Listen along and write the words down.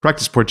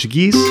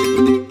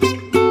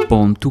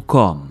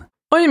practiceportuguese.com.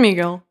 Oi,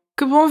 Miguel.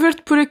 Que bom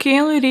ver-te por aqui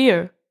em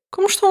Leiria.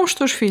 Como estão os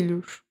teus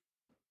filhos?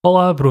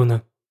 Olá,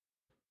 Bruna.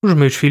 Os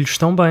meus filhos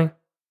estão bem.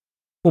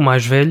 O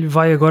mais velho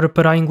vai agora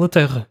para a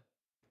Inglaterra.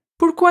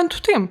 Por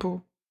quanto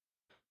tempo?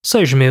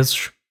 6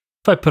 meses.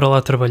 Vai para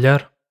lá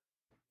trabalhar.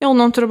 Ele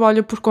não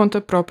trabalha por conta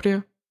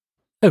própria.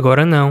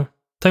 Agora não.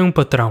 Tem um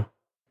patrão.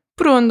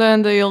 Por onde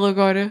anda ele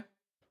agora?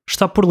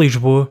 Está por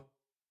Lisboa,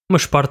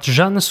 mas parte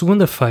já na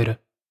segunda-feira.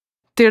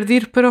 Ter de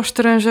ir para o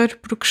estrangeiro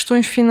por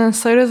questões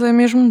financeiras é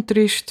mesmo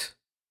triste.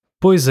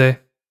 Pois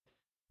é.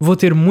 Vou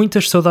ter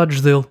muitas saudades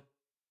dele.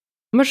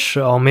 Mas,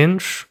 ao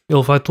menos,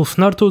 ele vai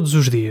telefonar todos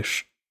os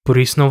dias. Por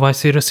isso não vai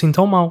ser assim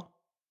tão mau.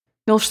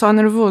 Ele está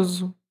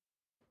nervoso.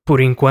 Por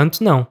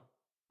enquanto, não.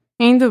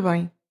 Ainda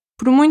bem.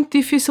 Por muito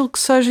difícil que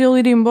seja ele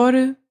ir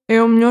embora,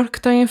 é o melhor que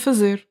tem a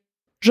fazer.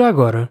 Já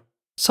agora,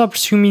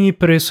 sabes se o mini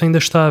preço ainda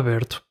está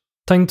aberto?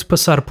 Tenho de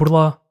passar por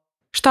lá.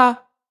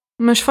 Está,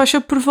 mas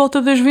fecha por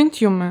volta das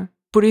 21,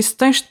 por isso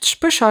tens de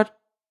despachar.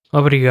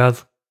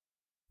 Obrigado.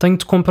 Tenho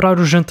de comprar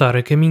o jantar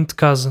a caminho de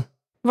casa.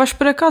 Vais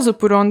para casa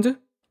por onde?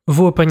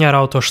 Vou apanhar a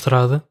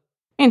autoestrada.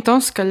 Então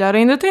se calhar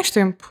ainda tens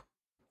tempo.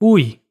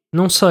 Ui,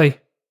 não sei.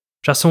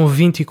 Já são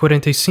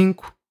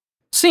 20h45.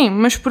 Sim,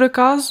 mas por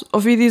acaso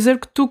ouvi dizer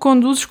que tu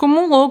conduzes como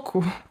um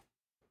louco.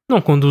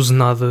 Não conduzo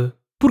nada.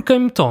 Por quem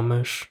me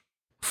tomas?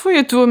 Foi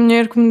a tua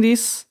mulher que me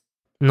disse.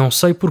 Não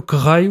sei por que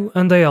raio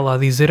anda ela a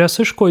dizer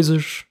essas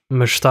coisas,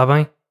 mas está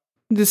bem.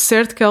 De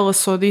certo que ela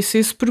só disse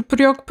isso por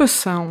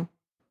preocupação.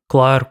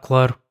 Claro,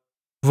 claro.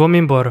 Vou-me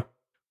embora.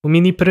 O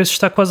mini preço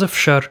está quase a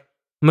fechar,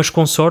 mas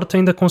com sorte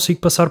ainda consigo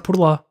passar por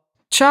lá.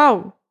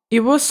 Tchau e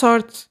boa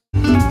sorte.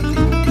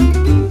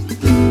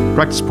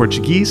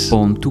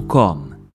 practiceportuguese.com